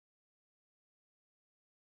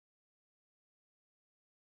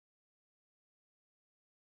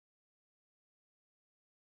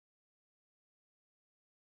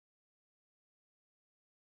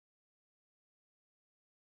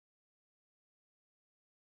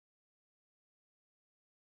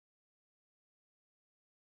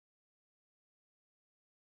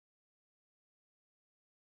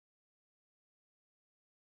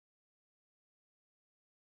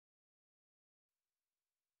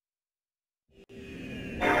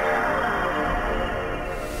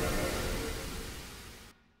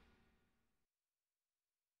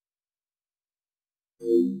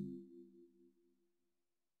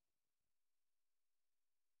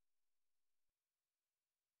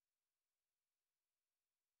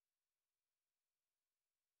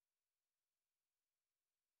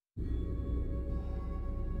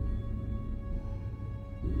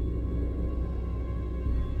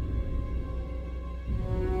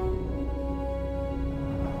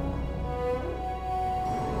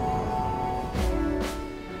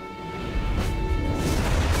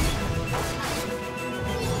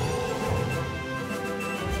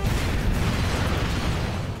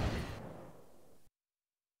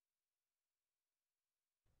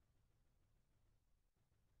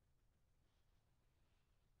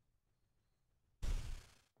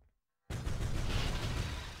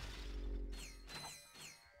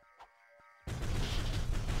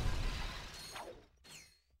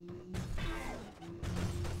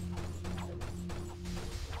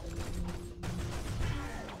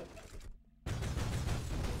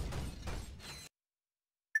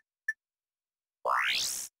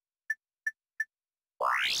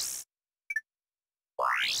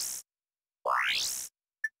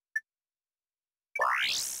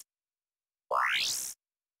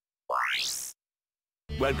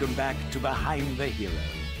Welcome back to Behind the Hero.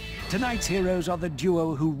 Tonight's heroes are the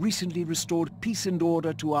duo who recently restored peace and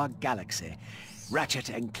order to our galaxy, Ratchet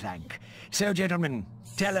and Clank. So, gentlemen,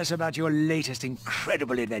 tell us about your latest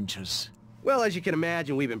incredible adventures. Well, as you can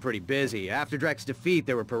imagine, we've been pretty busy. After Drek's defeat,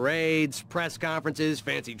 there were parades, press conferences,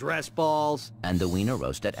 fancy dress balls. And the wiener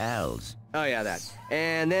roast at Al's. Oh yeah, that.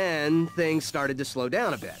 And then things started to slow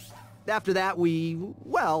down a bit. After that,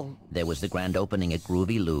 well... There was the grand opening at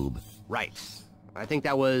Groovy Lube. Right. I think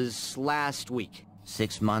that was last week.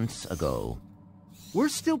 6 months ago. We're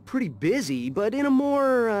still pretty busy, but in a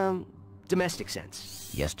more, domestic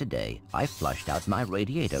sense. Yesterday, I flushed out my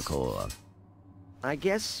radiator core. I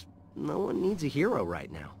guess no one needs a hero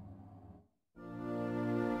right now.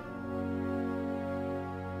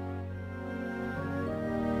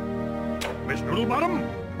 Miss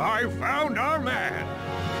Noodlebottom, I found our man!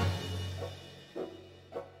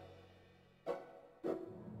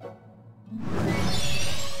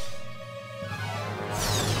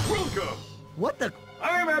 Welcome! What the...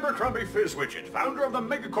 I'm Abercrombie Fizzwidget, founder of the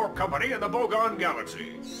Megacorp Company and the Bogon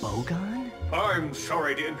Galaxy. Bogon? I'm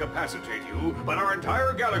sorry to incapacitate you, but our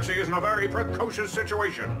entire galaxy is in a very precocious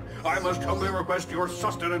situation. I must humbly request your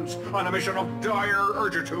sustenance on a mission of dire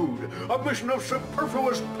urgitude, a mission of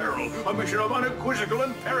superfluous peril, a mission of unequivocal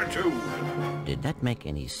imperitude. Did that make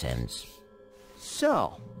any sense?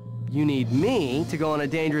 So, you need me to go on a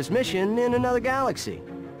dangerous mission in another galaxy.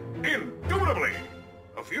 Indubitably!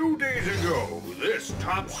 A few days ago, this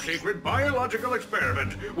top-secret biological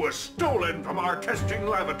experiment was stolen from our testing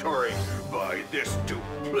laboratory by this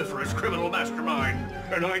dupliferous criminal mastermind,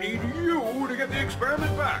 and I need you to get the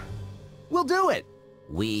experiment back. We'll do it!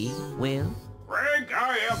 We will? Frank,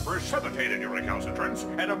 I have precipitated your recalcitrance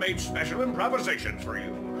and have made special improvisations for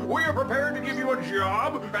you. We are prepared to give you a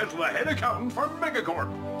job as the head accountant for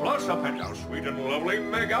Megacorp, plus a penthouse suite in lovely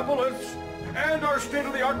Megapolis, and our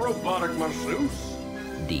state-of-the-art robotic masseuse.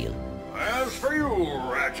 Deal. As for you,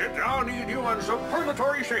 Ratchet, I'll need you in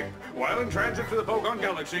superlatory shape. While in transit to the Bogon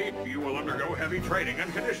Galaxy, you will undergo heavy training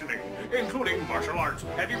and conditioning, including martial arts,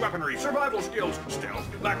 heavy weaponry, survival skills, stealth,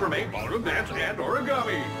 macrame, ballroom dance, and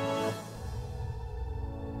origami.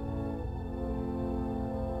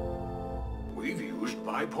 We've used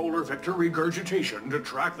bipolar vector regurgitation to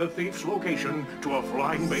track the thief's location to a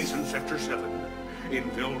flying base in Sector 7.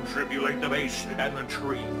 Infiltrate the base and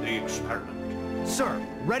retrieve the experiment. Sir,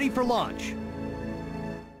 ready for launch.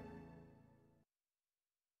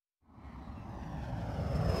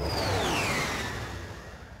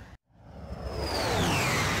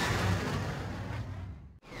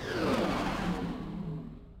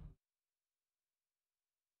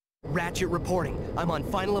 Ratchet reporting. I'm on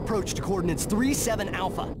final approach to coordinates 3-7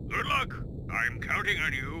 Alpha. Good luck. I'm counting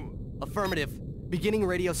on you. Affirmative. Beginning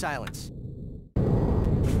radio silence.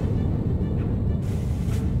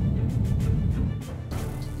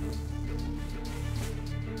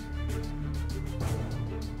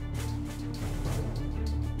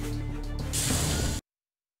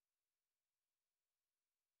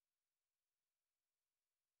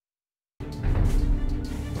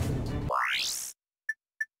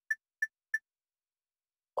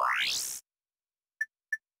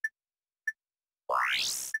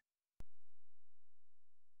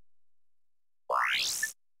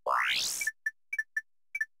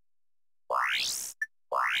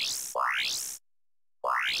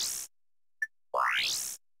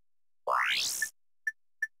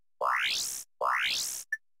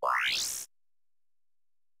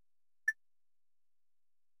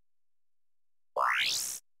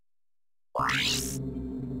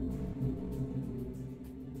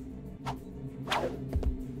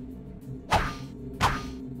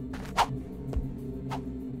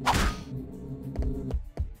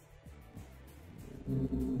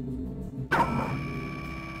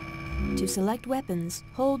 To select weapons,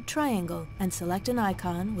 hold triangle and select an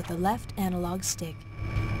icon with the left analog stick.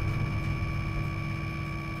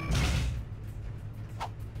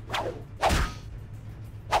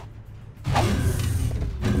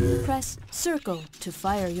 Press circle to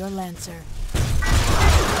fire your Lancer.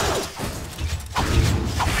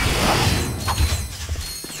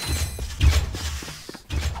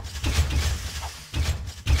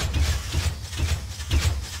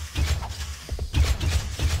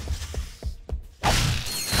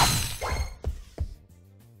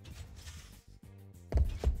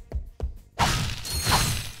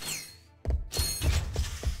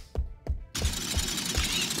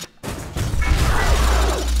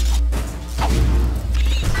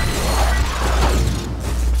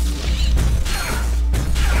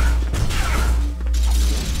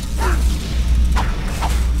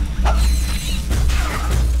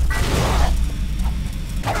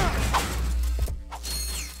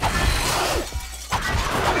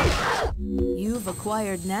 You've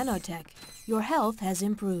acquired nanotech. Your health has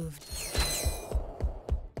improved.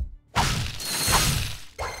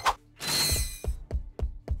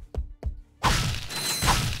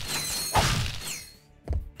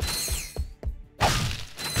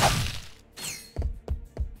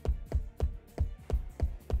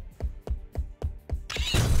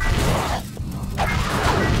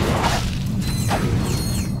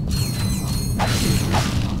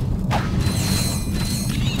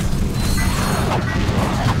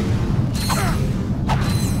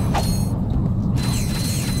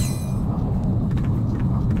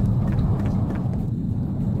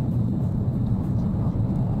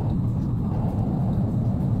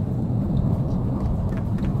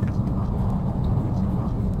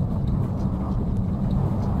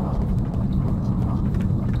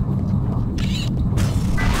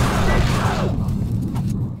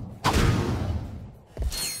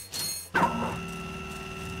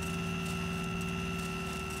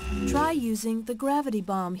 Try using the gravity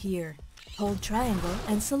bomb here. Hold triangle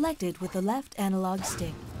and select it with the left analog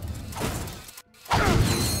stick.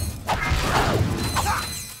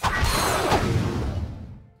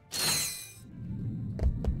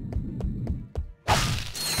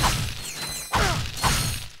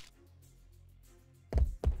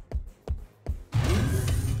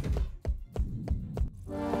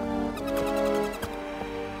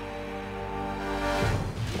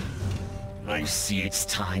 I see it's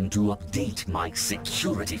time to update my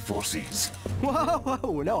security forces. Whoa,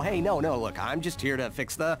 whoa, no, hey, no, look, I'm just here to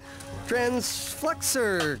fix the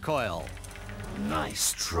transflexor coil.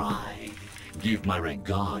 Nice try. Give my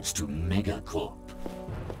regards to Megacorp.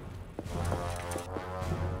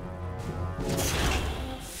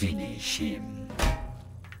 Finish him.